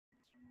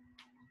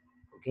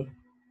Okay,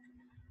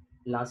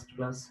 last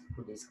class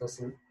to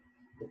discussing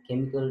the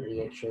chemical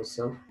reactions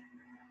of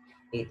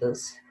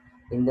ethers.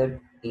 In that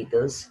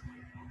ethers,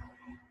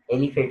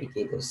 aliphatic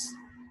ethers.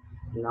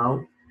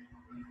 Now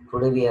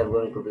today we are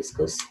going to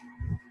discuss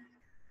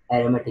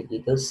aromatic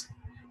ethers.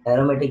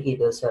 Aromatic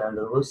ethers are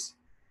undergoes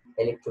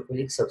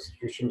electrophilic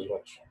substitution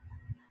reaction.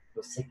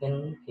 The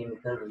second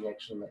chemical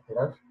reaction method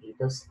of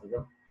ethers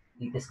मतलब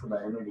ethers के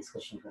बारे में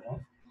discussion कर रहे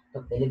हैं.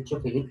 तो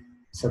electrophilic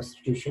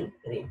substitution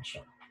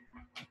reaction.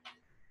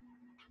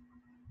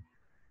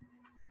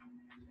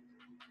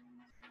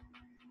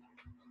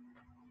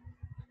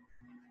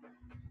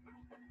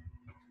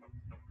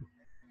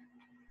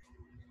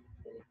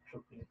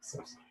 Electrophilic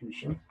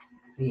substitution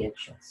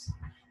reactions.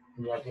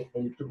 यहाँ पे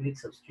electrophilic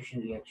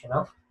substitution reaction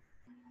of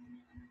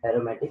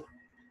aromatic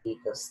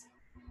ethers.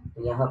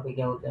 तो यहाँ पे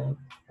क्या होता है,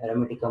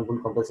 aromatic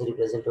compound compulsory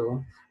present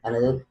होगा.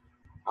 Another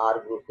R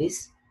group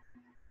is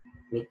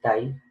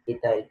methyl,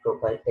 ethyl,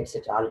 propyl,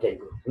 etc. Alkyl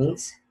group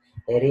means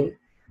herein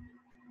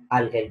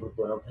alkyl group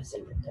दोनों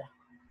present होता है.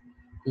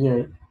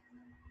 Here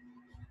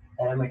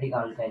aromatic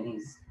alkyl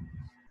is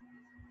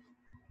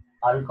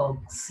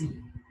alkoxy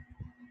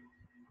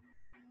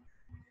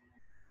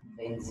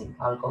benzene.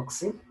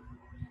 Alkoxy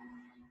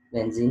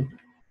benzene.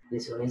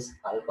 This one is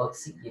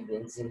alkoxy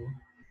benzene.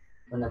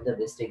 One of the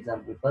best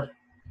example for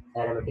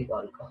aromatic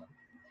alcohol.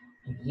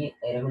 ये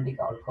aromatic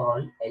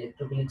alcohol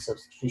electrophilic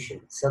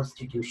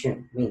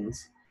substitution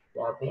means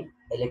यहाँ पे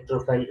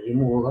electrophile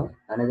remove होगा,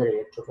 another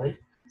electrophile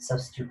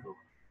substitute होगा.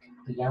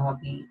 तो यहाँ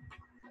पे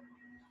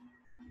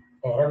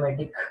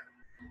aromatic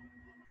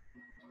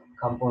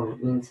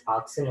compound means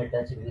oxygen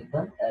attached with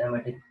the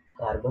aromatic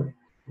carbon,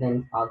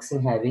 then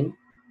oxygen having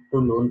two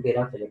lone pair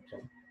of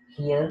electron.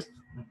 Here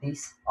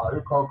this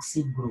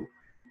alkoxy group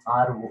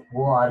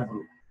OR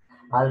group,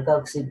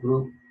 alkoxy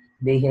group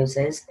behaves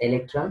as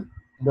electron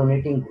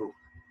donating group.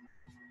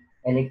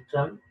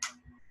 Electron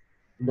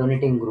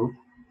donating group.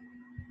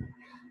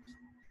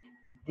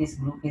 This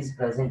group is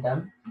present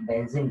on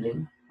benzene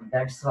ring.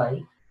 That's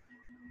why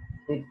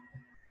it,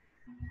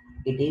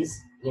 it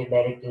is a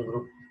directing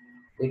group.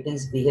 It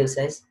is behaves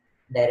as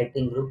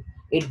directing group.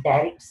 It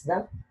directs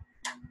the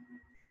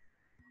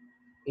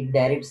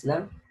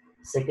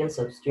second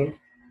substituent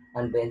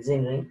on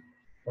benzene ring.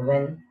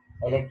 When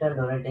electron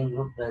donating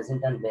group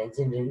present on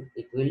benzene ring,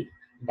 it will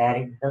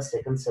direct the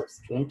second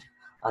substituent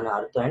on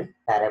ortho and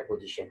para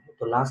position.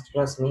 तो last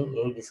class में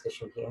यही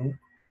discussion किया है.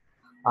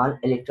 All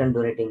electron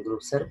donating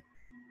groups are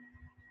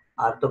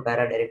ortho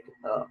para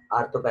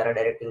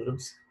directing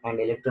groups and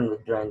electron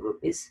withdrawing group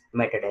is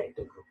meta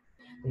directing group.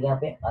 तो यहाँ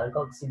पे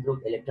alkoxy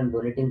group electron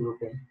donating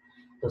group है,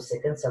 तो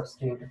second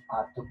substituent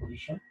ortho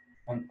position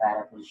and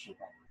para position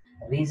का.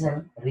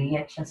 Reason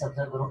reaction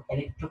observe करो,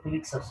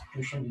 electrophilic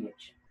substitution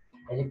reaction.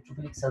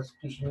 Electrophilic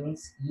substitution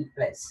means E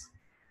plus.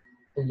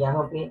 तो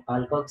यहाँ पे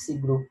alkoxy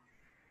group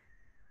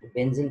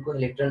बेंजीन को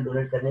इलेक्ट्रॉन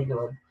डोनेट करने के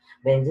बाद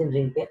बेंजीन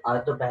रिंग पे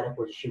ऑर्थो पैरा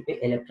पोजीशन पे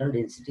इलेक्ट्रॉन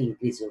डेंसिटी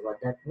इंक्रीज होगा.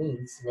 That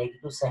means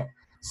negative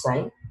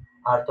sign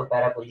ortho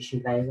para position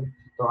पे आएगा.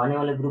 तो आने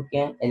वाला ग्रुप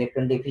क्या है,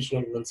 electron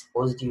deficient means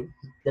positive.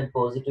 That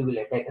positive will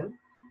attack on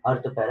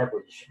ortho para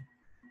position.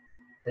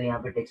 तो यहाँ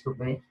पे टेक्स्ट बुक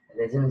में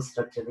रेजोनेंस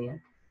स्ट्रक्चर दिया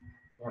है,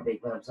 यहाँ पे एक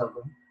बार ऑब्जर्व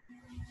करो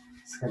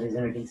इसका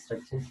resonating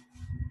structure.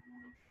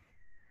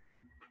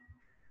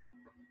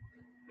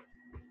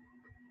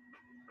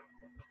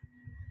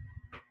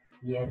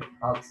 Here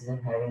oxygen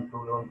having two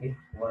lone pair,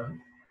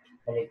 one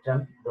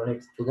electron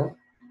donates to the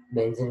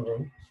benzene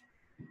ring.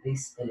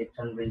 This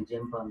electron will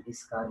jump on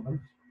this carbon,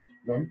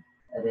 then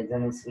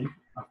resonance will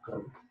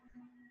occur.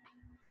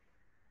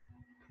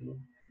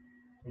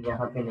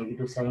 यहाँ पे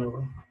नेगेटिव साइन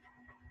होगा,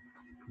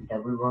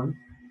 double bond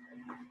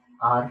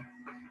are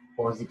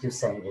positive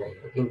sign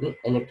रहेगा क्योंकि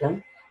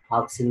electron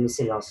oxygen में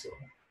से loss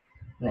होगा.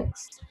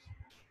 Next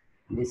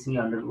this will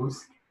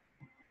undergoes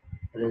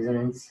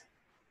resonance,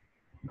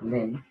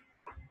 then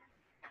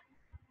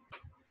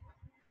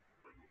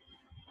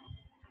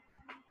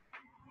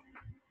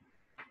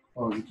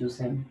positive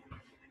sign.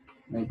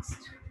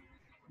 Next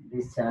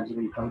this charge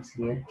will comes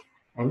here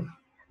and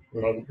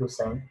negative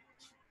sign.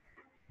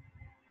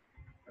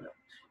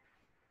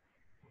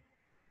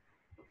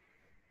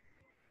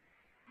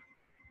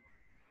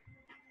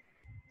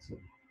 So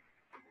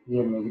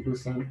here negative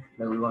sign,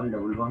 double bond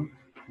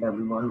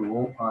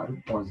O R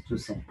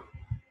positive sign,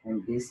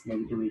 and this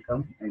negative will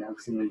come and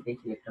oxygen will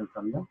take electron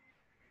from the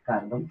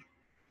carbon,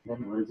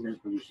 then original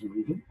position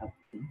will be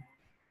obtained.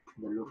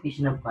 The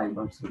location of pi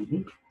bonds will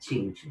be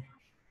changed.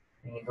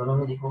 ये दोनों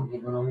में देखो, ये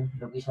दोनों में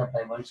location of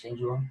pi bond change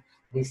हुआ.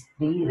 These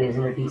three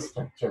resonating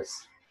structures,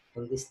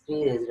 in these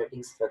three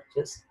resonating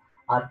structures,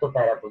 ortho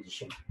para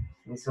position.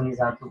 This one is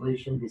ortho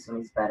position, this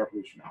one is para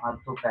position.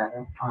 Ortho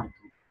para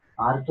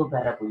ortho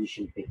para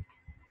position पे,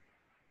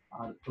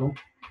 ortho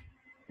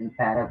and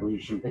para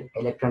position पे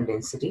electron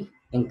density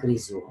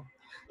increase होगा.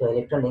 तो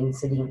electron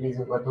density increase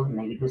होगा तो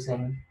negative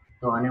sign.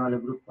 तो आने वाला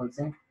group कौन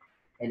सा है,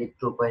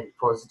 electrophile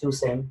positive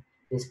sign.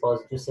 This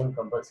positive sign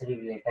compulsory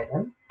will attack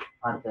on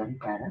ortho and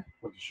para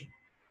position.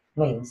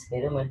 Means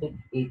aromatic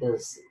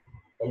ethers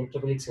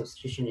electrophilic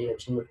substitution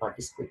reaction में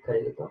पार्टिसिपेट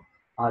करेंगे तो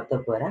ortho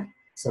para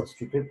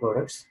substituted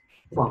products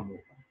form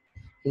होगा।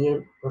 Here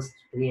first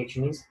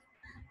reaction is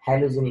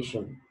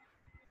hallucination.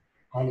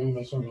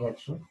 Hallucination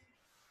reaction.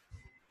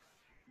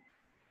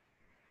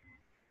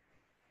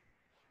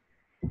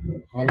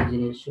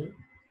 Hallucination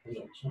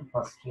reaction.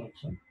 First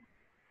reaction.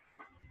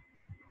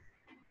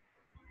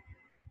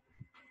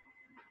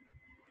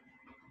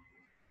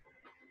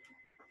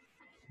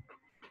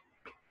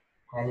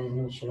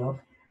 Hallucination of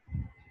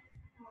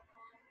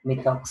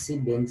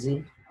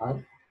methoxybenzene or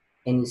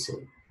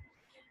anisole.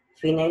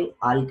 Phenyl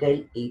alkyl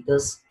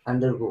ethers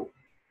undergo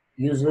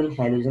usual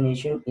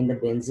hallucination in the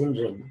benzene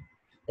ring.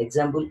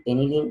 Example: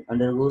 aniline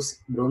undergoes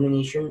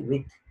bromination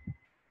with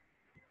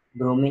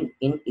bromine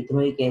in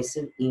ethanoic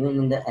acid even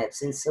in the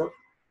absence of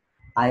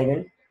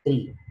iron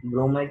 3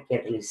 bromide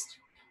catalyst.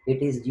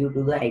 It is due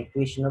to the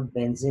activation of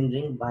benzene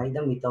ring by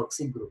the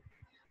methoxy group.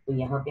 तो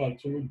यहाँ पे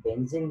actually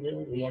benzene ring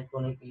react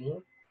होने के लिए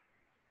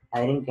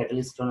iron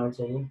catalyst होना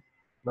चाहिए,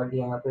 but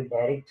यहाँ पे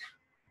डायरेक्ट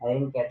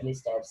आयरन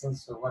कैटलिस्ट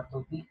एब्सेंस होगा तो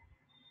भी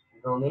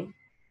ब्रोमीन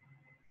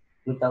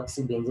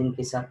मिथॉक्सी बेंजीन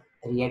के साथ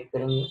रिएक्ट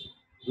करेंगे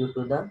due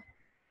to the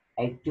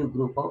active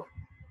group of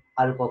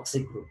alkoxy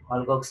group.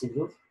 Alkoxy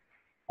group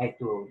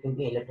active होगा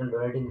क्योंकि इलेक्ट्रॉन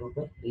डोनेटिंग ग्रुप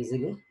है,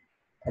 इजीली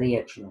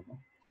रिएक्शन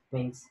होगा।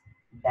 Means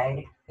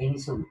direct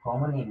anisole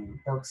common name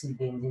methoxy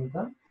benzene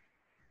का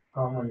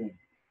common name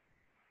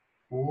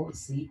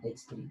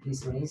OCH3.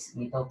 This one is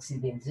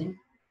methoxybenzene.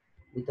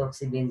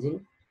 Methoxybenzene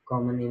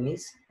common name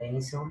is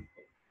anisole.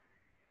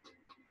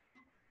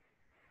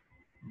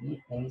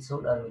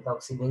 Anisole or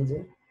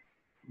methoxybenzene.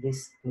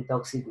 This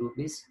methoxy group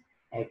is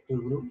active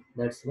group.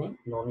 That's why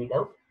no need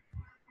of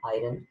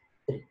iron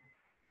 3.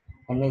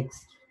 And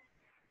next,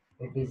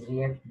 it is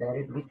react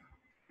direct with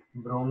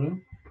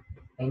bromine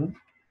and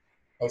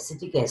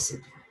acetic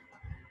acid.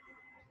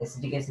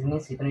 Acetic acid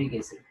means citric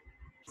acid.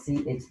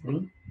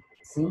 CH3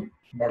 C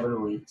double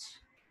OH.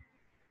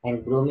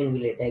 And bromine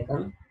will attack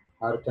on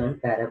ortho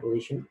and para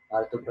position.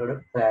 Ortho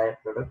product, para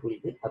product will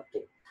be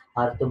uptake.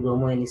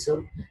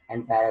 Orthobromoanisole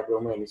and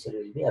parabromoanisole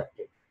will be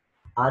uptake.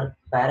 Our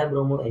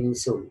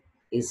parabromoanisole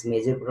is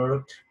major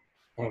product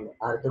and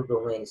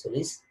orthobromoanisole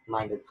is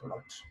minor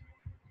product.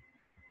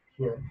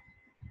 Here,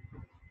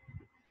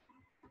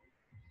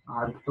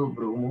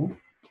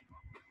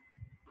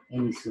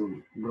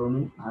 orthobromoanisole,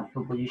 bromine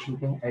ortho position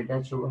पे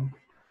attach होगा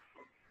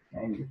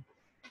and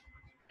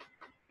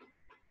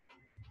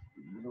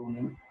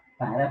bromine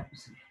para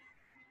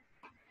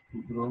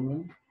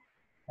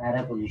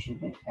position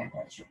पे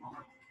attach होगा।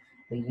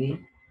 तो ये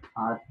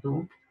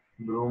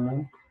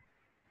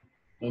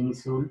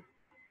orthobromoanisole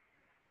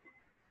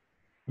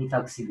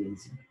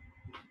methoxybenzene,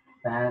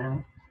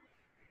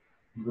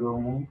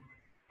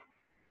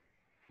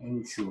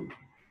 parabromoanisole,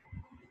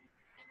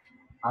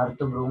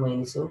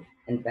 orthobromoanisole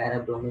and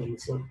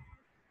parabromoanisole.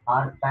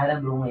 और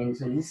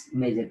parabromoanisole is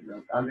major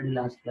product. Already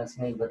last class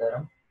में एक बता रहा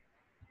हूँ,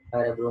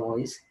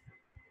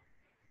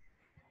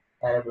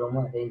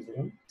 parabromo arranged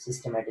in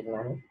systematic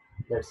manner.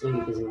 That's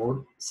why it is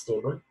more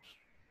stable.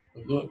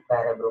 ये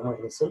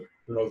parabromoanisole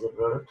major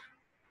product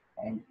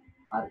and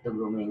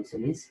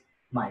orthobromoanisole is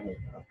minor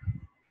product.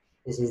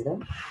 This is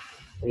the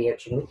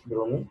reaction with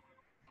bromine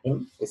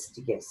in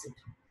acetic acid.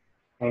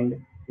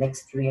 And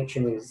next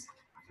reaction is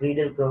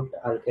Friedel-Crafts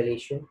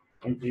alkylation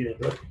and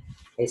Friedel-Crafts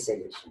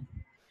acylation.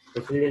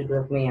 तो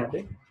Friedel-Crafts में यहाँ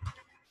पे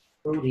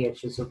two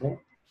reactions होते हैं.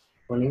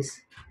 One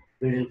is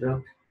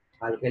Friedel-Crafts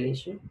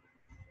alkylation,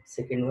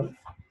 second one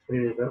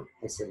Friedel-Crafts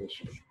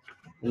acylation.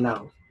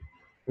 Now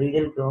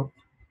Friedel-Crafts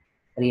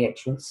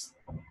reactions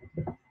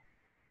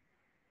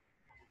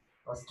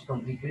first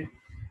completed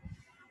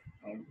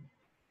and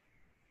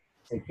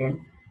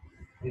second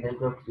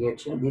Friedel-Crafts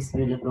reaction. This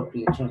Friedel-Crafts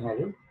reaction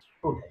having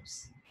two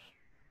types.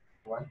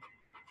 One,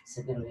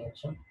 second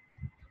reaction,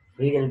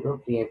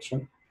 Friedel-Crafts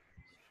reaction.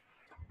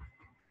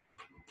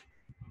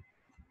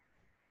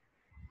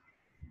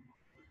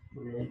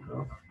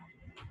 Friedel-Crafts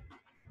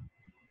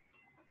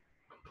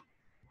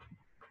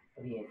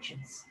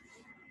reactions.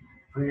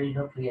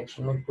 Friedel-Crafts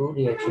reaction में two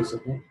reactions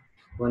होते हैं.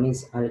 One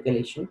is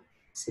alkylation,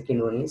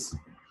 second one is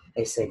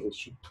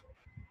acylation.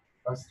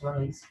 First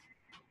one is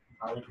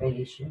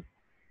alkylation.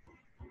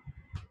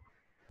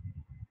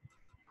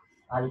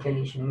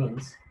 Alkylation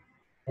means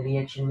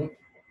reaction with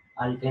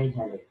alkyl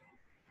halide.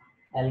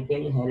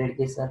 Alkyl halide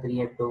के साथ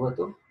react होगा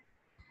तो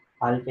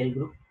alkyl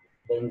group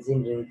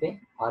benzene ring पे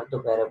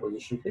ortho para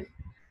position पे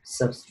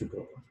substitute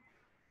होगा.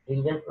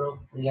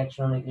 Friedel-Crafts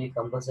reaction होने के लिए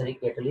कंपल्सरी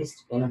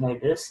कैटलिस्ट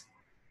एनहाइड्रस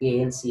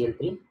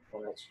AlCl3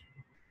 होना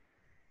चाहिए.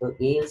 तो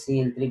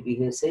AlCl3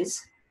 बिहेव्स एज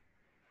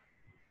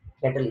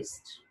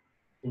कैटलिस्ट.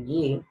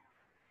 ये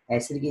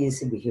एसिड के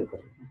जैसे बिहेव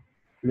करेगा,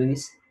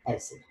 लुईस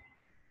एसिड.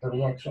 तो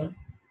reaction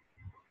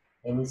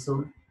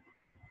anisole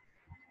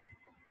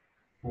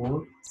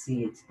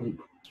 4CH3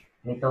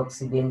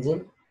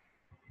 methoxybenzene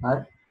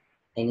or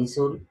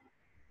anisole.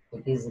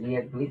 It is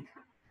react with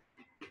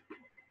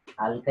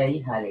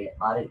alkyl halide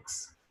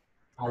RX.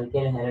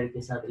 alkyl halide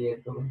के साथ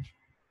रिएक्ट होगा.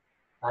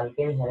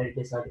 alkyl halide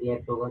के साथ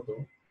रिएक्ट होगा तो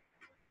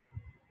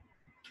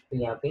तो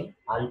यहाँ पे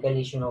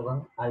alkylation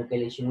होगा.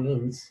 Alkylation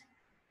means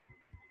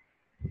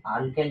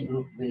alkyl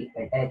group will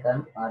attack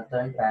an ortho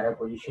and para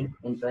position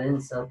in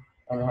presence of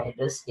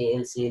anhydrous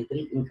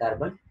AlCl3 in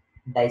carbon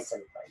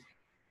disulfide.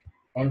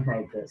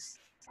 Anhydrous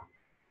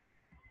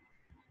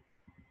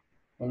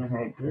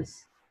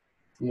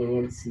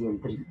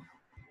AlCl3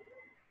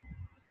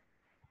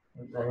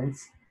 in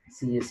presence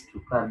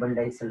CS2 carbon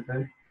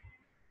disulfide.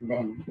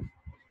 Then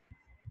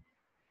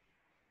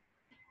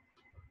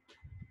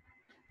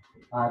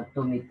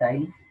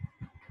orthomethyl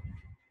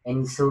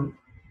enzone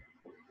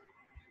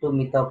to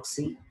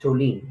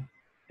मिथॉक्सीटोलिन.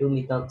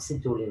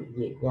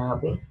 ये यहाँ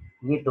पे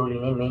ये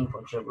toluene है main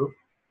functional group.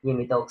 ये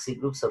methoxy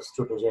group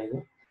substitute हो जाएगा.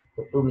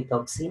 तो to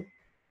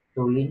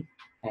मिथॉक्सीटोलिन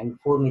and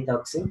four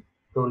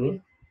मिथॉक्सीटोलिन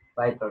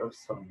by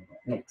products form होगा.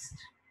 नेक्स्ट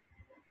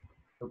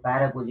तो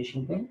पैरा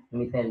पोजिशन पे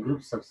मिथाइल ग्रुप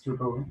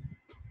सब्स्टिट्यूट होगा.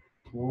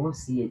 वो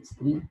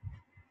CH3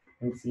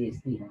 एंड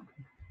CH3 है.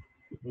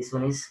 This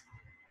one is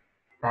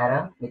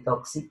para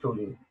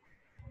मिथॉक्सीटोलिन.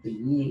 तो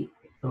ये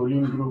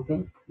टोलिन ग्रुप है.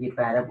 ये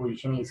पैरा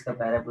पोजिशन है. इसका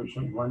para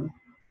position 1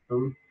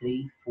 2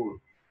 3 4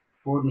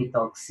 4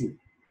 methoxy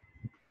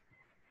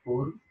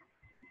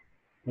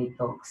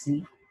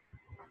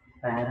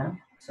para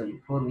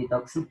 4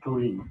 methoxy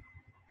toluene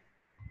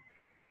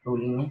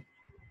है.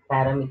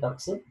 पैरा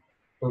मिथॉक्सी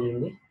टोलिन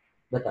भी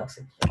बता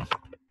सकते हैं.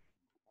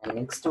 And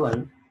next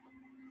one,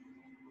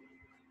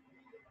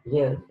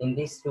 here in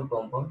these two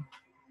compound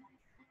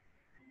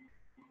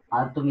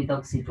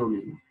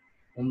orthomethoxytoluene,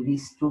 in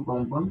these two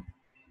compound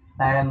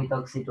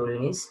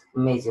पैरामिथॉक्सीटोलिन is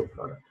major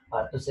product.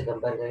 Ortho से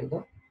कंपेयर करें तो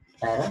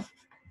पैरा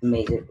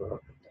मेजर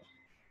प्रोडक्ट होता है.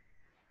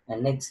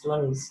 And next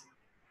one is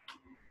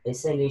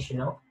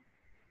acylation of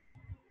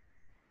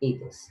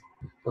ethers.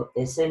 तो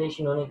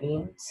एसाइलेशन होने के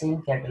लिए same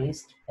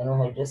catalyst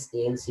एनोहाइड्रस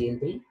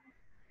AlCl3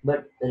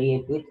 but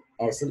react with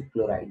acyl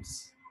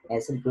chlorides.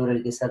 Acyl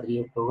chloride के साथ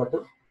रिएक्ट होगा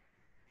तो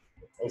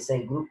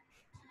एसाइल ग्रुप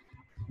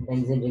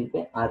बेंजीन रिंग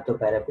पे आर्थो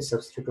पैरा पे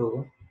सब्स्टिट्यूट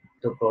होगा.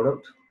 तो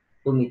product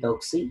 2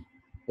 methoxy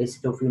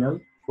एसिटोफिनोल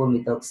 4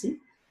 methoxy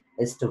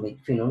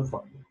acetophenol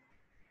form.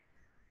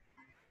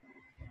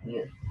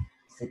 Here,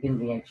 second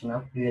reaction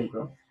of dual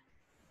group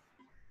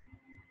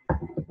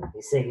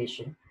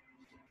acylation.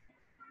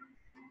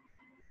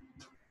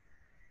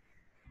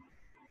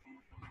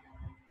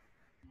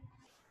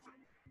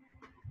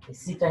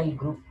 Acetyl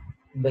group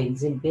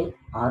benzene पे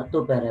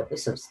ortho para पे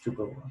सब्स्टिट्यूट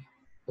होगा.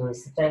 तो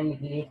एसिटाइल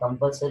के लिए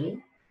compulsory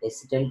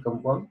acetyl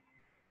compound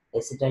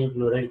acetyl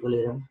chloride को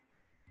ले रहा हूँ.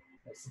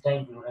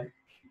 Acetyl chloride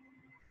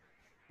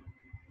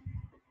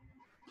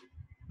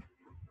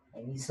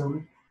anisole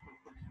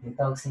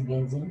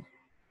मिथॉक्सीबेंजीन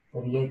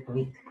react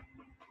with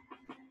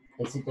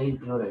acetyl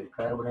chloride.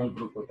 Carbonyl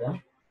group होता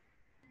है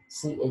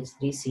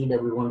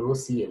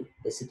CH3C++OCl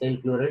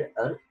एसिटाइल क्लोराइड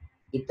और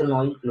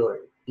ethanol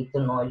chloride.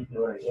 Ethanol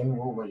chloride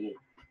NO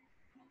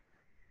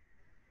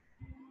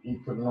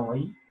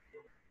ethanol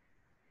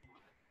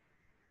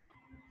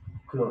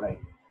chloride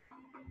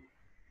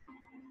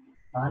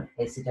और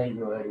एसिटाइल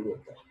क्लोराइड भी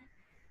होता है.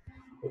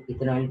 तो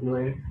ethanol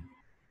chloride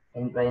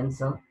in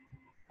presence of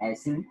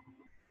acid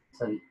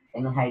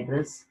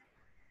anhydrous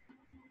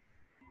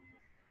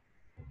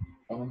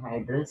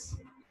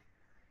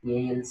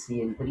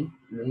AlCl3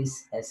 Lewis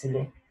acid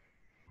है.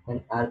 and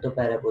ortho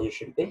para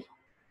position पे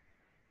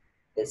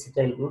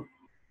एसिटाइल ग्रुप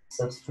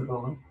सब्स्टिट्यूट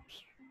होगा.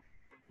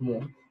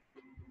 here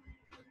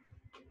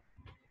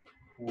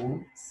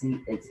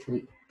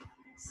OCH3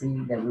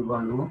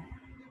 C++O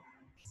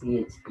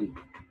CH3.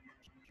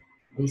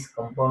 this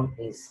compound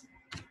is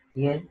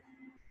here.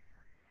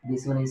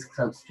 This one is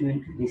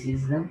substituent. This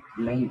is the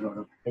main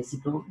product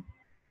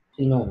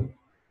acetophenone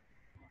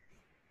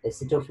है.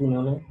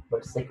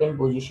 but second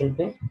position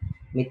पे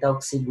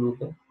methoxy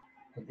group है.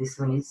 तो this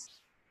one is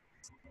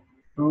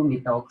 2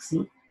 methoxy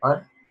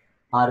और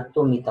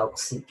ortho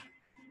methoxy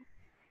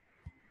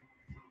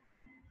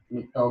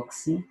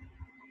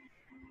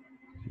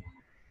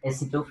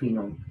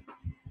acetophenone.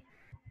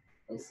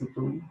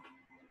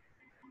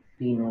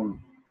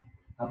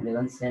 आप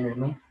 11th standard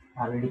में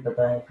already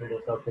पता है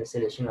product of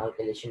acylation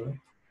alkylation में.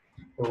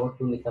 तो वो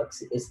 2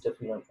 मिथॉक्सी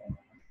एसिटोफिनोन फॉर्म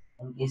होगा.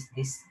 and is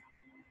this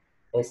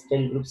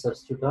acetyl group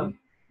substitute on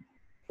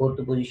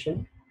fourth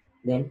position.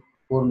 then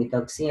 4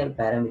 methoxy and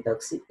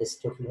paramethoxy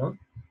acetophenone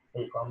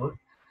will come out.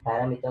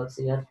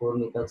 Paramethoxy or 4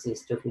 methoxy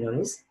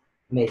acetophenone is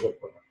major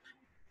product.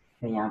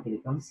 मैं यहाँ पे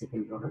लिखा हूँ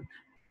second product.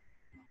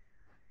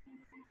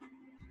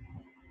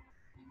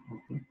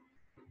 okay.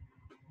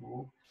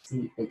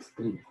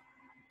 OCH3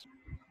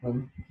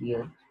 and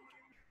here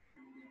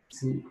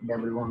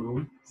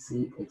C++O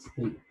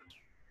CH3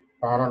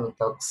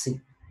 paramethoxy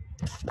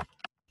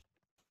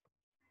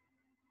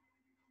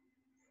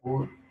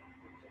 4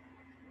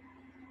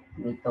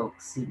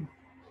 methoxy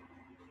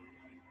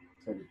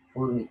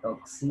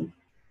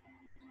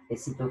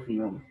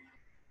acetophenone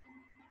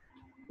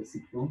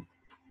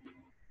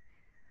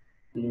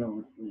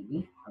will be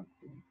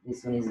obtained. This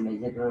one is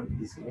major product,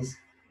 this one is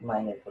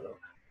minor product.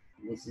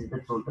 This is the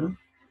total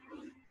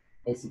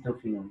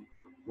acetophenone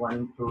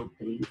 1 2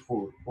 3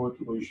 4. Fourth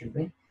position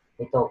पे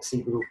methoxy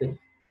group है.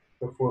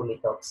 तो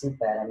 4-methoxy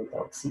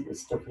पैरामिथॉक्सी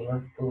स्टोफिनोल,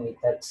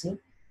 2-methoxy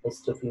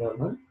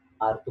स्टोफिनोल,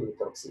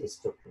 R2-methoxy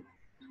स्टोफिनोल।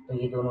 तो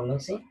ये दोनों में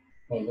से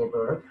major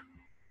product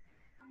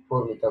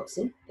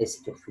 4-methoxy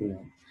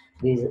stophenol.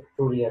 These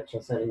two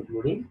reactions are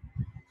including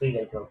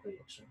Friedel-Crop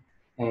reaction.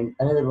 And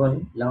another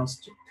one,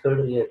 last third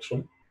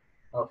reaction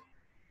of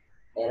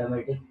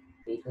aromatic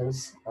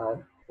ethers are,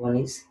 one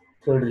is,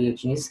 third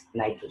reaction is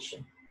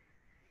nitration.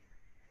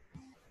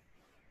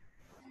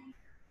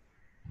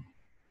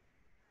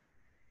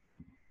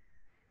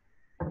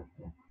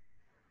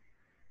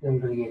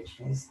 Third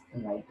reaction is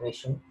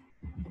nitration.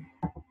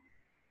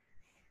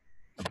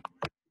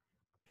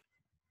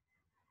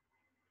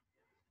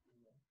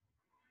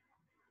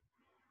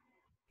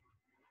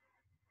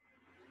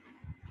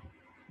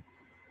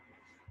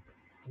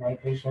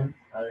 Nitration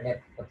already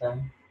आपको पता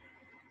है,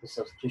 तो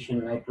substitution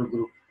nitro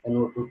group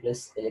NO2 plus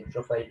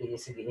electrophile के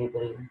जैसे behave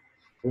करेगा।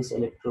 This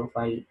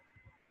electrophile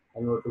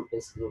NO2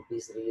 plus group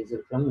is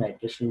released from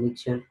nitration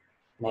mixture.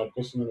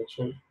 Nitration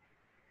mixture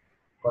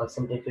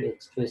concentrated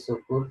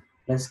H2SO4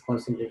 plus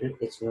concentrated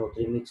HNO3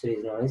 mixture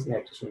is known as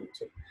nitration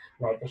mixture.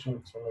 Nitration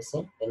mixture में से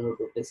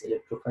NO2 plus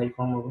electrophile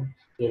form होगा।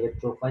 ये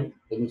electrophile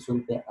इनिसुल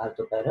पे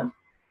ortho para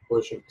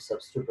position पे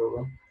substitute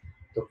होगा।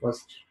 तो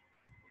first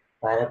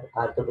para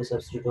ortho पे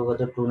substitute होगा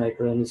तो 2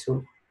 नाइट्रो एनिसुल,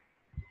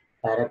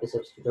 पैरा पे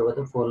सब्स्टिट्यूट होगा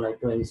तो 4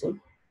 नाइट्रो एनिसुल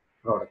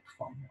प्रोडक्ट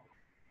फॉर्म होगा।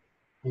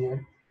 Here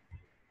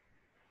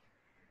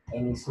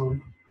एनिसुल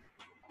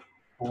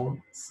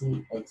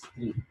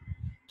 4CH3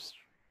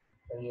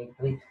 react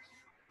with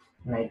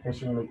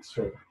nitration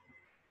mixture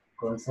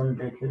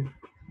concentrated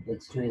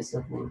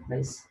H2SO4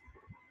 plus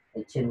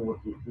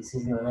HNO3. This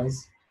is known as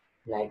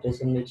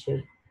nitration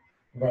mixture.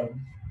 Then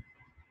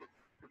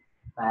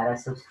para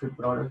substitute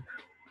product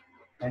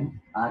and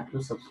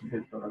R2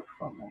 substitute product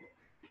form of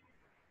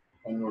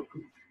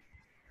NO2.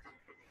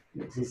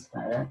 This is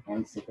para,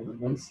 and second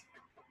one is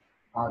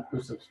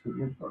R2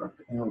 substitute product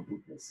NO2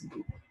 plus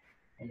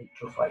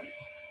electrophile.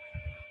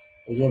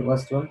 Here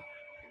first one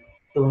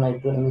 2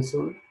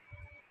 nitroanisole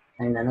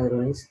and another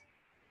one is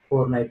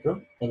 4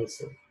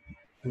 nitroanisole.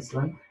 This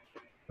one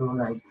 2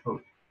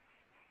 nitroanisole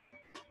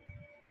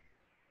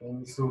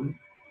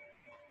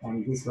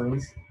and this one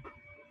is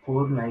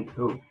 4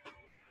 nitroanisole.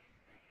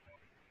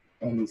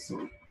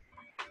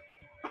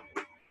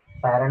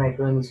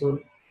 पैरानाइट्रोएनिसोल,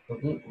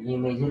 क्योंकि ये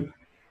major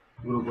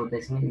group होता है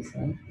इसमें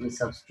ये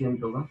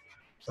substituent होगा।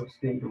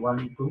 Substituent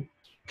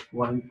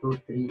 1 2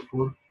 3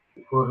 4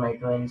 4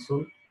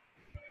 नाइट्रोएनिसोल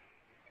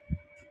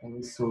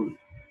anisole,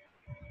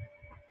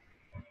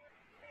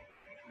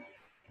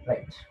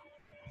 right.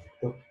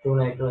 तो 2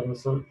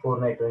 नाइट्रोएनिसोल 4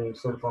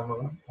 नाइट्रोएनिसोल form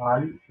होगा।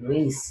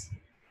 Always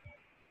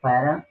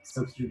para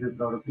substitute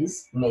product is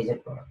major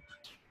product.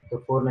 तो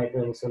 4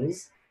 नाइट्रोएनिसोल is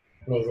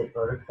major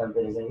product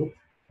comparison with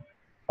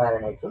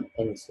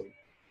पैरानाइट्रोएनिसोल.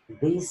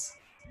 These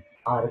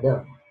are the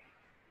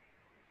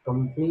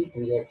complete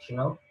reaction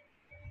of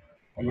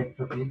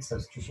electrophilic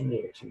substitution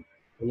reaction.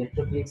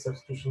 Electrophilic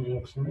substitution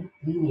reaction में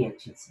 3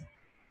 reactions हैं.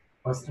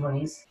 First one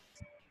is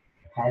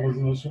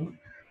halogenation.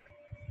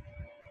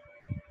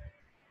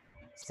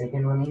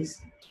 Second one is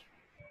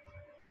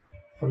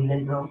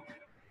Friedel-Crop.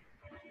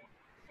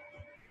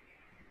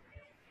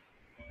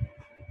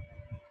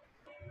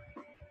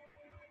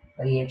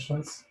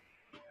 Reactions.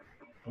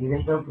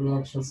 Friedel-Crop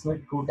reactions में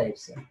 2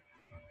 types हैं.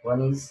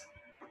 One is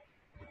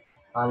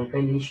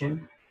alkylation.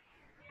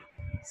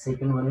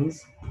 Second one is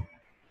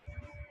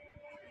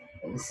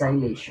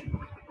acylation.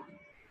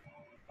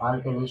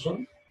 Alkylation,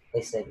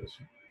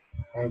 acylation.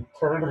 And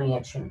third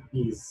reaction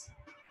is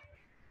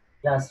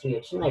last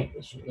reaction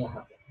nitration.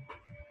 यहाँ पे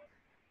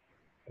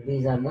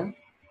these are the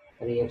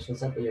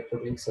reactions of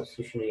electrophilic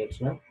substitution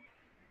reaction of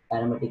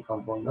aromatic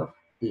compound of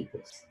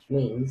ethers.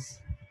 Means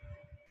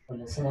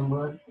lesson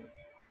number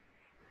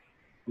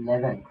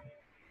 11,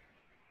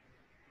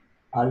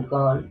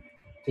 alcohol,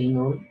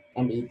 phenol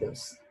and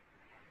ethers.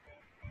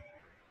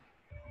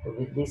 So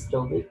with this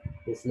topic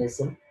this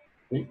lesson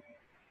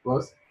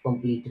was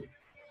completed.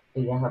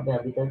 तो यहाँ पे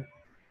अभी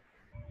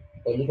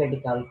तक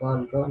aliphatic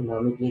alcohol का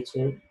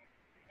nomenclature,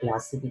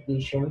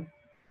 classification,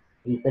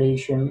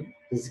 preparation,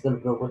 physical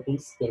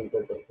properties,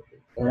 chemical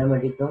properties.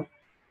 Aromatic का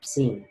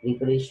same,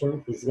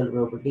 preparation, physical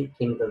property,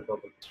 chemical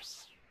properties.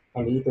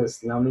 And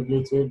ethers,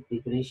 nomenclature,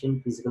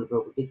 preparation, physical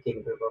property,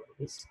 chemical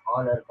properties,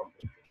 all are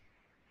completed.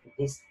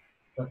 This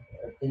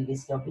till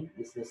this topic,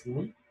 this lesson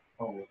will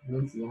over.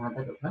 Means यहाँ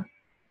तक अपना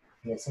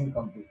lesson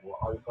complete हुआ,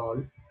 alcohol,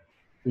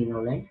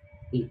 phenol and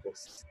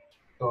ethers.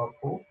 तो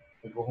आपको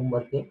एक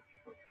homework है,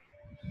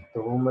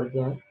 तो homework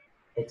क्या है,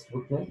 टेक्स्ट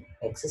बुक में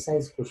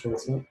एक्सरसाइज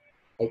क्वेश्चंस में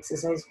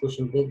एक्सरसाइज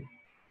क्वेश्चन पे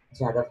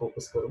ज़्यादा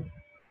फोकस करो,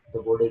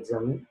 तो बोर्ड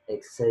एग्जाम में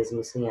एक्सरसाइज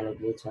में से आने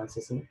के लिए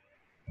चांसेस हैं।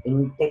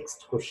 इन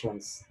text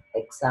questions,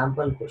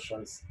 example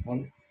questions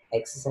and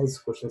exercise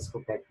questions को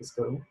प्रैक्टिस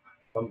करो,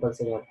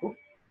 कंपल्सरी आपको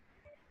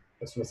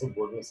उसमें से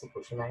बोर्ड में से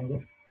क्वेश्चन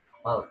आएंगे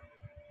और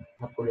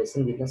आपको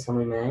लेसन जितना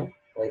समझ में आए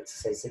वो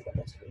एक्सरसाइज से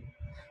पता चलेगा।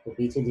 तो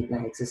पीछे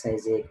जितना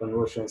एक्सरसाइज है,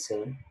 कन्वर्शंस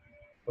है,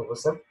 तो वो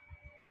सब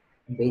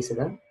बेस्ड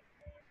ऑन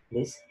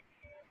दिस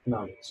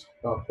नॉलेज।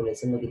 तो आपको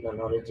लेसन में कितना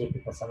नॉलेज है,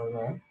 कितना समझ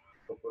में आया,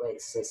 तो पूरा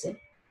एक्सरसाइज से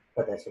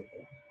पता चलता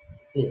है।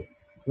 Clear?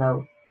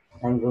 Now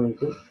I am going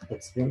to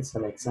explain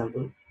some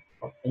example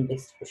of in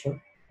text question.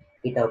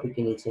 ये टॉपिक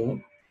के नीचे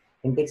है।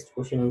 इन text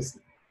question is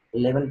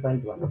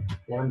 11.1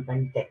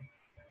 11.10।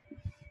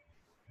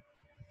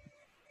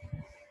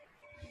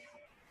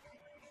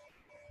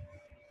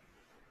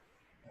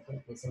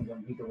 Lesson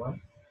 20 to 1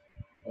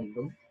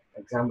 एकदम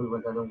एग्जाम्पल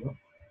बता दूंगा,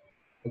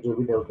 जो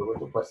भी डाउट होगा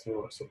तो पर्सनल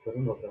व्हाट्सएप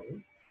करें, नो प्रॉब्लम।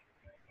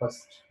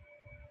 फर्स्ट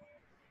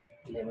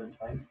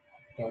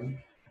 11.10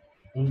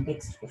 इन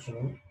टेक्स्ट क्वेश्चन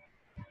है।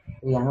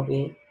 तो यहाँ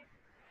पे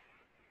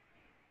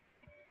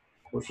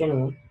क्वेश्चन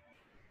है,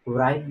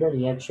 write the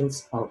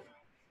reactions of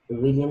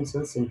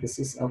Williamson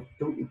synthesis of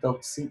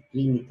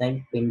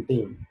 2-ethoxy-3-methyl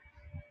pentane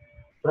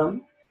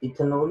from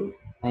ethanol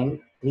and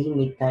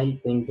 3-methyl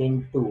pentane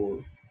to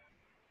wood.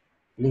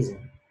 Listen,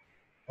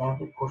 यहाँ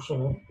पे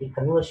क्वेश्चन है कि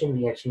कन्वर्शन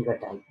रिएक्शन का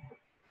टाइप है।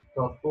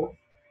 तो आपको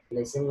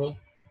लेसन में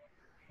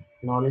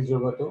नॉलेज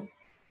होगा तो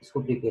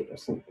इसको प्रिपेयर कर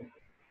सकते हैं।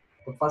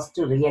 तो फर्स्ट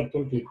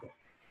रिएक्टेंट लिखो,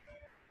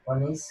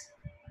 one is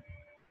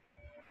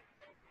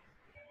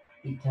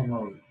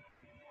ethanol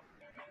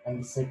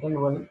and second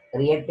one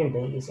reactant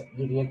है, ये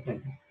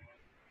रिएक्टेंट है,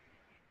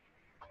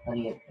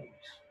 reactant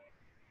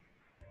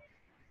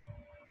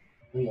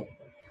reactant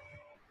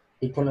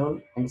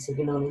ethanol, and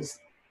second one is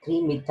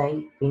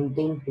 3-methyl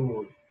pentane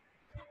 2-ol.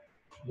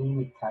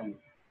 3-methyl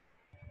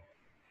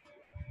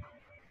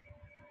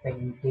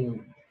pentane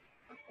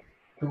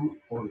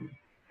 2-ol,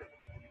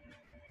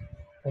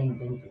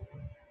 pentane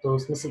 2-ol। तो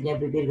उसमें से क्या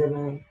प्रिपेयर करना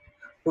है,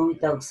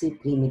 2-ethoxy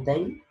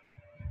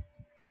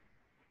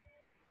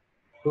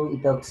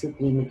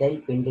 3-methyl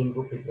pentane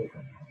को प्रिपेयर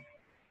करना है।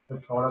 तो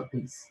product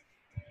please,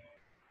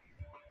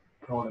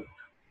 product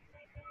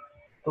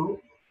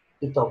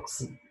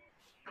 2-ethoxy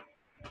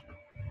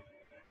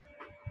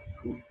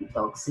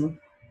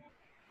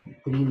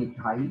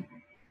 3-methyl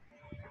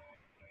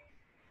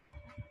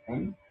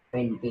and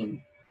pentane,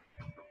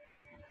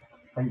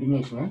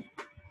 continuation है,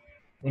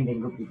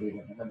 पेंटेन को प्रिपेयर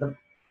करना है। मतलब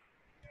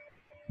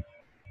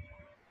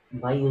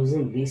by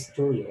using these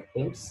two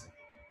reactants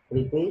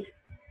prepare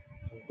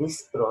this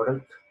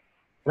product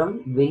from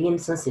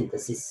Williamson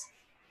synthesis।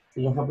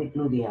 तो यहाँ पे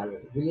क्लू दिया है,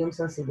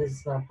 विलियमसन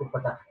सिंथेसिस में आपको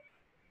पता है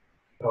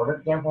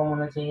प्रोडक्ट क्या फॉर्म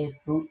होना चाहिए,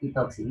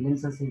 2-ethoxy।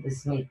 विलियमसन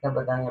सिंथेसिस में इतना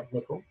पता है अपने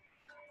को,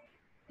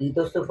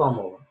 ईथोस तो फॉर्म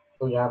होगा,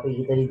 तो यहाँ पे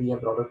इधर ही दिया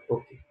प्रोडक्ट,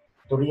 ओके।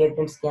 तो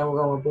रिएक्टेंट्स क्या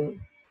होगा वहाँ पे,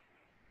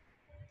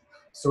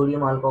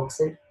 sodium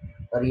alkoxide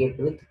react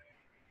with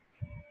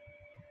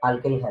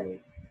alkyl halide.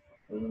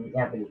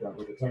 यहाँ पे लिखा हुआ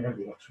है general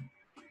reaction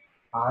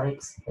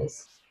RX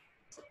plus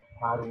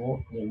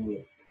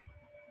RONA।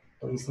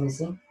 तो इसमें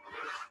से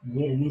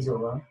ये रिलीज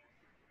होगा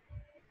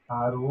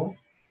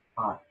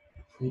ROR,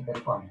 ईथर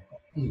फॉर्म होगा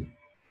E।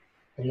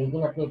 तो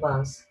लेकिन अपने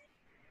पास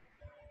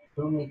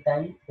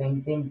 2-methyl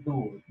pentane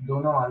 2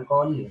 दोनों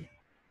अल्कोहल ही है,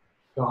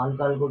 तो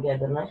अल्कोहल को क्या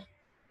करना है,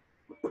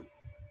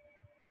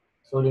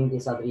 सोडियम के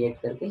साथ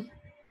रिएक्ट करके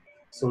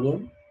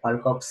सोडियम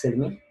अल्कोक्साइड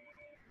में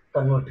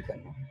कन्वर्ट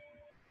करना है।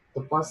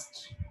 तो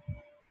फर्स्ट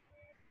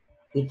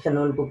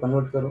इथेनॉल को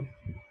कन्वर्ट करो,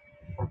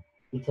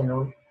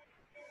 ethanol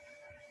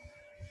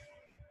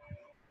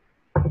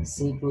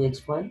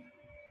C2H5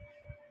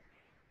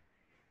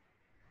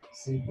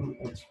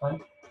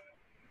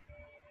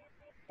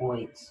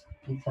 OH,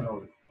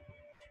 ethanol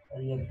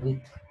react with,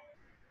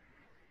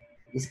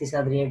 इसके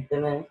साथ रिएक्ट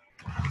करना है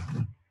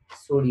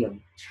सोडियम।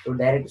 तो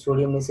डायरेक्ट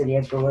सोडियम में से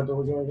रिएक्ट होगा तो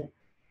हो जाएगा,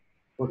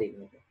 वो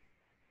देखना है।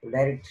 तो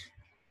डायरेक्ट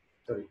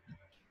सॉरी,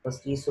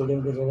 फर्स्ट ये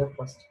सोडियम की जगह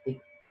फर्स्ट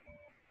एक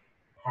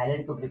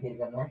हैलाइड को प्रिपेयर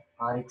करना है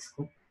RX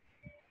को,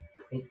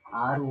 फिर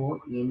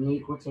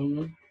RONA को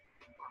चाहिए,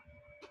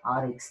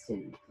 RX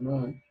चाहिए।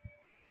 मैं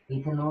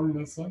इथेनॉल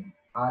में से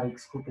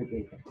RX को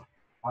प्रिपेयर करता हूँ।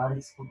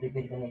 RX को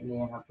प्रिपेयर करने के लिए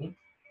यहाँ पे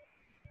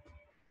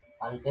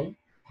अल्काइल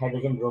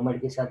हाइड्रोजन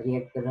ब्रोमाइड के साथ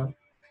रिएक्ट कर रहा हूँ।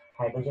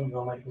 हाइड्रोजन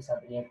ब्रोमाइड के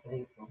साथ रिएक्ट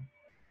करेंगे तो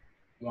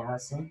यहाँ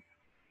से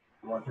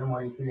वाटर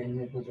मॉलिक्यूल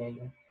एलिमिनेट हो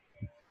जाएगा,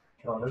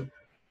 product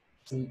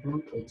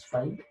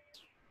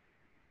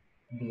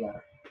C2H5Br,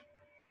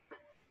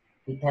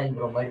 ethyl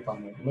bromide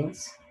format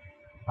means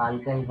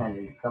alkyl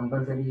hydride.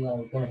 Compulsory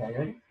alkyl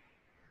hydride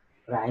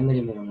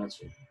primary में होना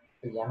चाहिए।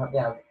 तो यहाँ पे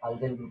आप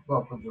अल्काइल ग्रुप को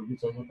आपको जो भी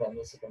चाहिए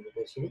प्राइमरी सेकेंडरी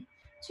टर्शियरी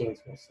चेंज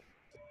कर सकते हैं।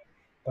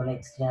 तो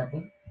नेक्स्ट यहाँ पे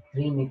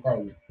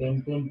 3-methyl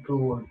pentane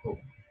 2-ol को,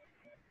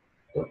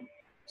 तो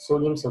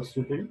सोडियम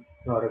सब्स्टिट्यूटेड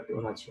प्रोडक्ट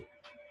होना चाहिए।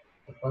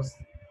 तो फर्स्ट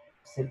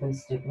सेकंड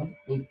स्टेप में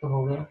एक तो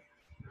हो गया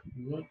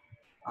ये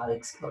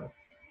RX प्रोडक्ट,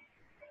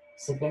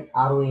 सेकंड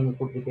RON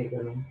को प्रिपेयर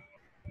करना है।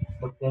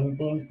 तो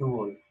pentane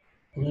 2-ol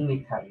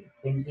 3-methyl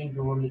pentane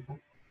 2-ol लिखो,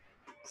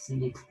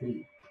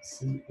 CH3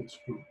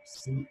 CH2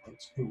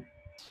 CH2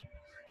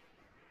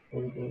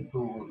 pentane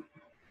 2-ol,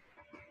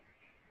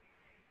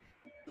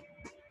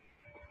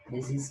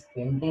 this is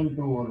pentane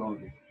 2-ol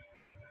only,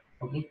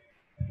 okay।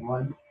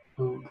 1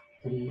 2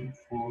 3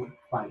 4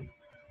 5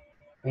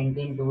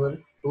 pentane 2-ol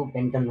 2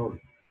 pentanol,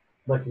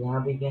 but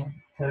यहाँ पे क्या है,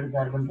 थर्ड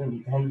कार्बन पे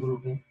मिथाइल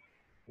ग्रुप है,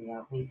 तो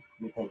यहाँ पे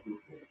मिथाइल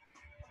ग्रुप है,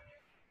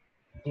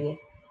 ठीक है।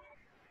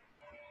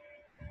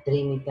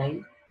 3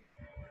 मिथाइल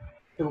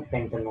 2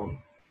 पेंटानोल।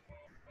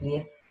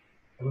 क्लियर।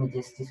 तो मैं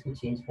जिस चीज को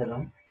चेंज कर रहा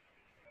हूँ,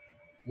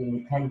 ये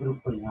मिथाइल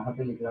ग्रुप को यहाँ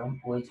पे लिख रहा हूँ,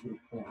 OH ग्रुप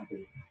को यहाँ पे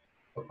लिख रहा हूँ।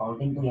 तो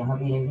काउंटिंग तो यहाँ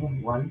पे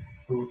रहेगी 1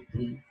 2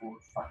 3 4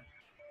 5,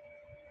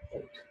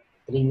 राइट।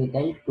 3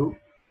 मिथाइल 2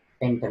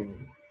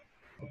 पेंटानोल।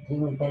 3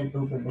 मिथाइल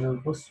 2 पेंटानोल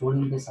को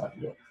सोडियम के साथ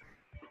लिया।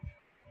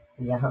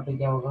 तो यहाँ पे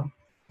क्या होगा,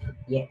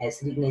 ये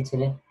एसिडिक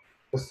नेचर है,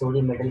 तो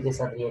सोडियम मेटल के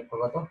साथ रिएक्ट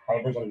होगा तो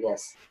hydrogen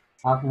gas,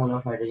 half mole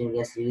of hydrogen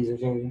gas release हो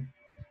जाएगी।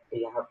 तो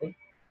यहाँ पे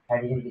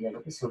हाइड्रोजन की जगह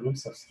पे सोडियम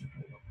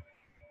सब्स्टिट्यूट होगा।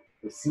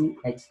 तो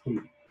CH3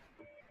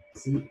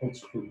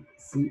 CH2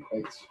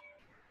 CH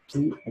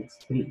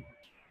CH3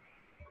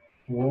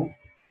 वो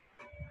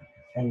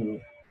anyway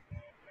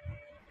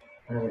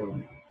another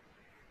one,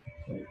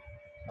 right.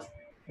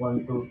 1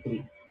 2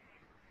 3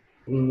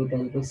 3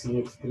 methyl पे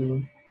CH3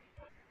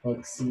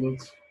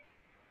 XCH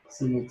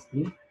CH3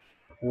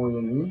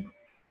 ONE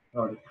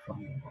product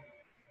form होगा,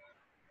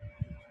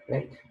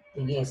 राइट। तो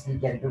ये इसलिए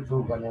कैरेक्टर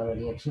प्रूव करने वाला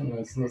रिएक्शन में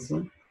इसमें से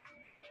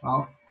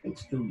ऑफ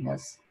H2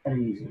 गैस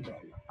रिलीज हो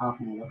जाएगा,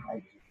 आप मोल ऑफ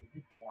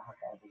हाइड्रोजन यहाँ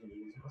का हाइड्रोजन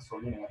रिलीज होगा,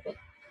 सोडियम यहाँ पे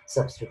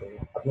सब्स्टिट्यूट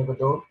होगा। अपने को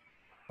दो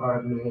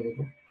प्रोडक्ट मिल गए,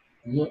 देखो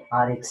ये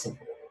RX है,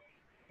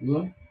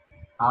 ये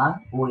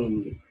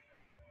RONA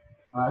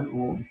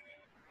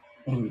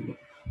RONA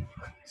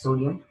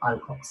सोडियम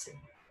अल्कोक्साइड।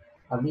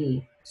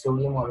 अभी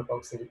सोडियम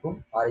अल्कोक्साइड को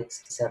RX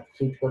के साथ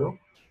ट्रीट करो,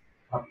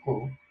 आपको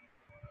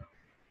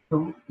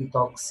 2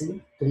 इथॉक्सी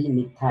 3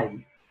 मिथाइल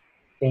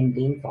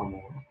पेंटीन फॉर्म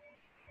होगा।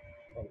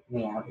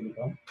 मैं यहाँ पे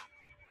लिखा हूँ,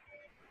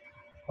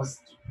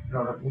 first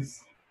product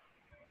is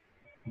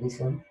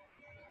this one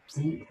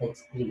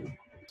CH3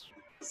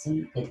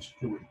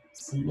 CH2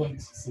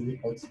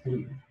 CH3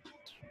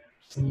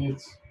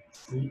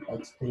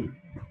 CH3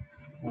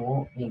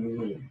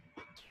 ONA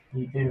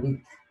treated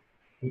with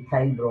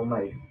ethyl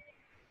bromide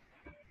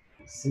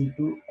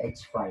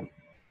C2H5,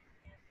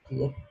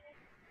 clear,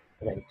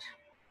 right.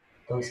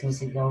 तो इसमें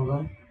से क्या होगा,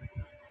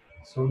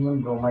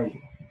 सोडियम ब्रोमाइड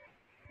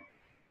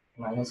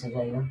माइनस हो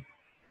जाएगा,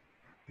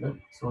 मतलब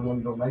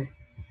सोडियम ब्रोमाइड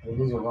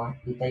रिलीज होगा,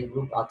 इथाइल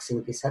ग्रुप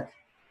ऑक्सीजन के साथ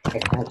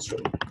अटैच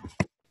होगा।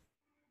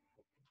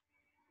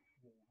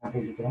 यहाँ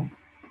पे लिख रहा हूँ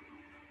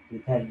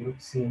ethyl group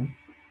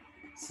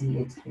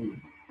CH3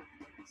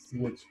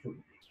 CH2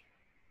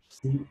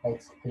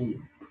 CH3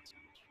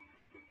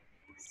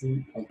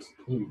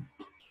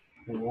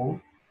 O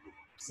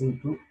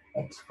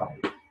C2H5,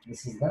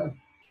 this is the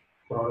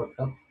product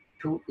of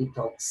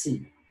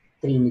 2-ethoxy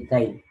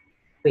 3-methyl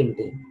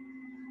pentane,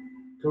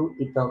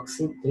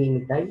 2-ethoxy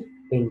 3-methyl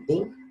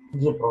pentane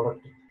ये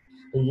प्रोडक्ट है।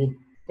 तो ये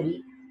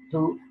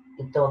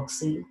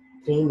 2-ethoxy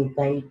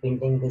 3-methyl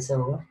pentane कैसे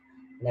होगा,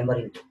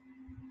 नंबरिंग।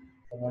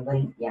 तो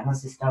नंबरिंग यहाँ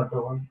से स्टार्ट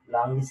होगा,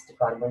 longest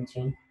carbon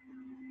chain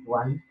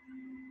 1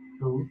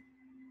 2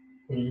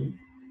 3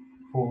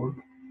 4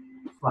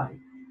 5,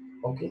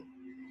 okay,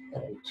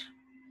 right.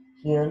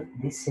 Here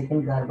this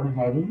second carbon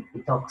having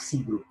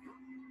ethoxy group,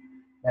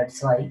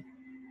 that's why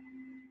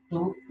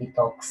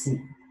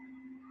 2-ethoxy,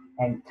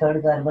 and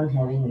third carbon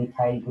having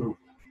methyl group,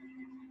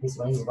 this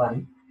one is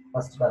 1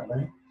 first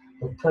carbon,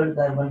 the third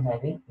carbon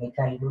having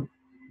methyl group,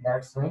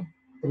 that's why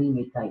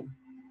 3-methyl,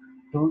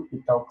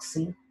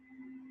 2-ethoxy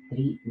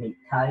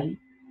 3-methyl,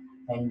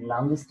 and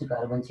longest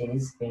carbon chain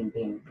is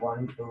pentane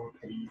 1 2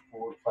 3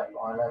 4 5,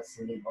 all are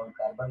single bond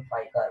carbon,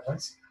 5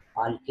 carbons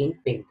alkane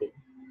pentane,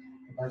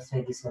 that's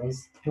why this one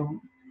is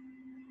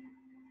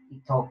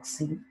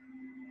 2-ethoxy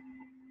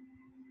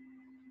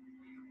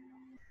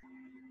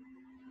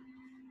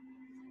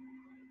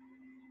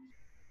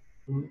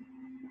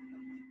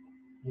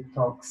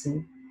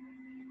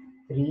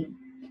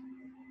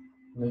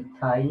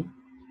 3-methyl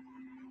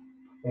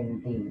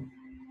pentane,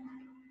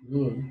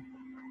 ये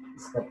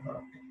इसका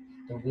product है।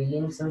 तो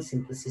Williamson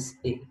synthesis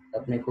पे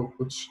अपने को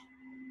कुछ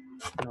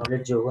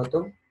knowledge जो होगा, तो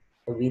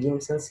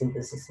विलियमसन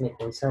सिंथेसिस में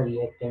कौन सा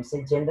रिएक्टेंट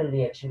से जनरल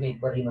रिएक्शन को एक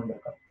बार रिमेंबर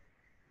करो,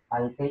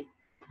 alkyl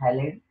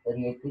halide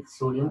react with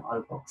sodium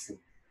alkoxide.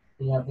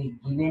 तो यहाँ पे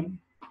given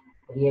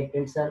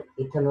reactants are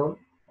ethanol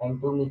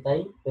and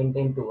 2-methyl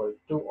pentane to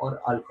 2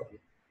 or alcohol.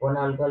 One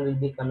alcohol will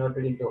be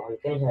converted into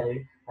alkyl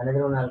halide,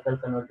 another one alcohol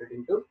converted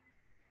into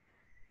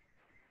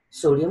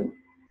sodium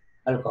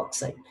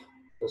alkoxide.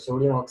 तो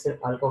sodium oxide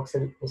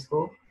alkoxide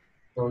इसको,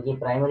 तो ये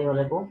primary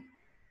वाले को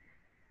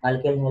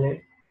alkyl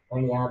halide,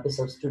 and यहाँ पे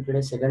substituted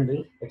है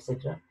secondary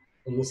etcetera,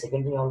 तो ये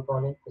सेकेंडरी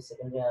अल्कोहल है, तो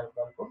सेकेंडरी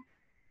अल्कोहल को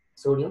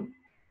सोडियम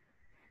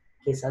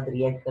के साथ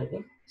रिएक्ट करके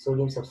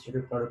सोडियम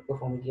सब्स्टिट्यूट प्रोडक्ट को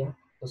फॉर्म किया,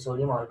 तो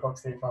सोडियम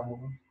अल्कोक्साइड फॉर्म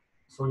होगा,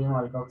 sodium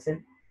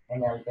alkoxide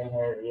and alkyl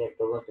halide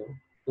react होगा तो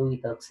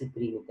 2-ethoxy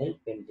 3-methyl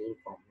pentane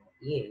फॉर्म होगा।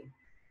 ये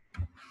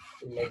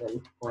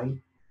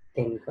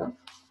 11.10 का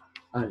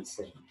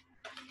आंसर है।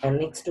 एंड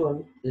नेक्स्ट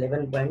वन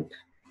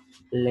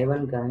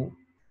 11.11 का है,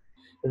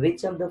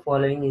 which of the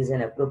following is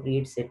an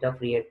appropriate set of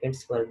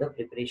reactants for the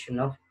preparation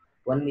of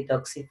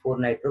 1-methoxy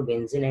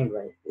 4-nitrobenzene and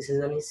why? This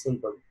is one is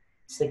simple,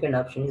 second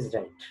option is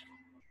right।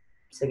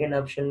 Second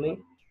option में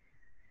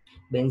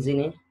benzene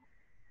है,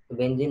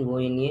 benzene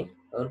ONA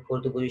और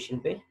fourth position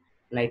पे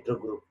nitro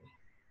group है,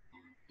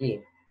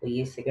 ये तो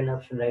ये second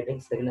option right है।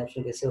 Second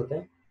option कैसे होता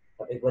है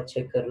आप एक बार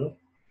चेक कर लो।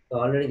 तो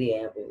ऑलरेडी दिया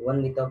है यहाँ पे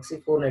 1 मिथॉक्सी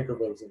 4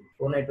 नाइट्रोबेंजीन।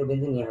 4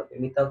 नाइट्रोबेंजीन यहाँ पे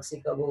मिथॉक्सी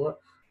कब होगा,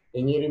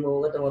 एनी रिंग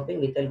होगा तो वहाँ पे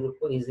मिथाइल ग्रुप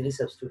को इजीली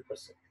सब्स्टिट्यूट कर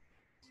सकते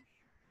हैं।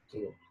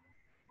 ठीक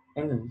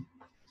है, and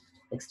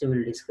next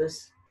will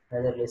discuss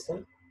other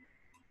lesson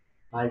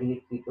aldehyde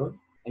ketone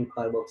and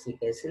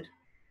carboxylic acid।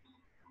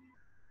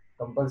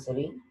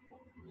 Compulsory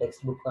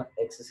text book का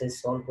एक्सरसाइज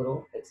सॉल्व करो,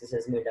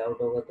 एक्सरसाइज में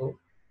डाउट होगा तो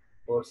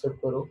व्हाट्सएप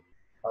करो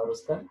और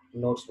उसका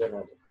नोट्स बना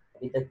दो।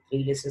 अभी तक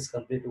 3 लेसन्स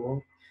कंप्लीट हुआ।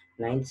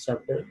 9th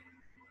chapter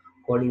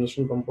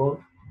coordination compound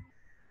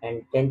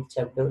and 10th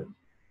chapter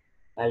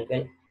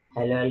alkyl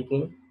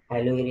haloalkane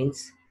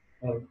haloarenes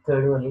and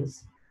third one is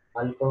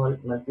alcohol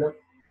मतलब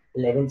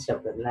 11th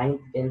chapter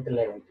 9th 10th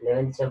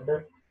 11th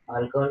chapter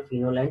alcohol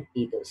phenol and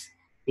ethers.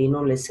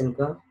 तीनों लेसन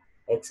का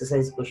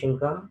एक्सरसाइज क्वेश्चन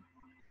का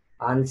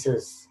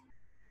answers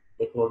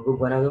एक notebook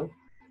बना दो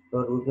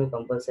और root में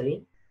compulsory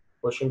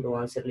question to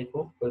answer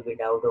लिखो, कोई भी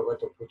डाउट होगा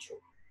तो पूछो।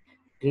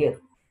 Clear?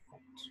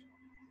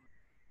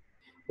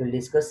 we'll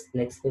discuss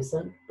next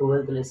lesson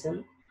 12th lesson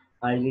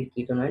aldehyde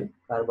ketone and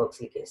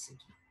carboxylic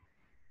acid।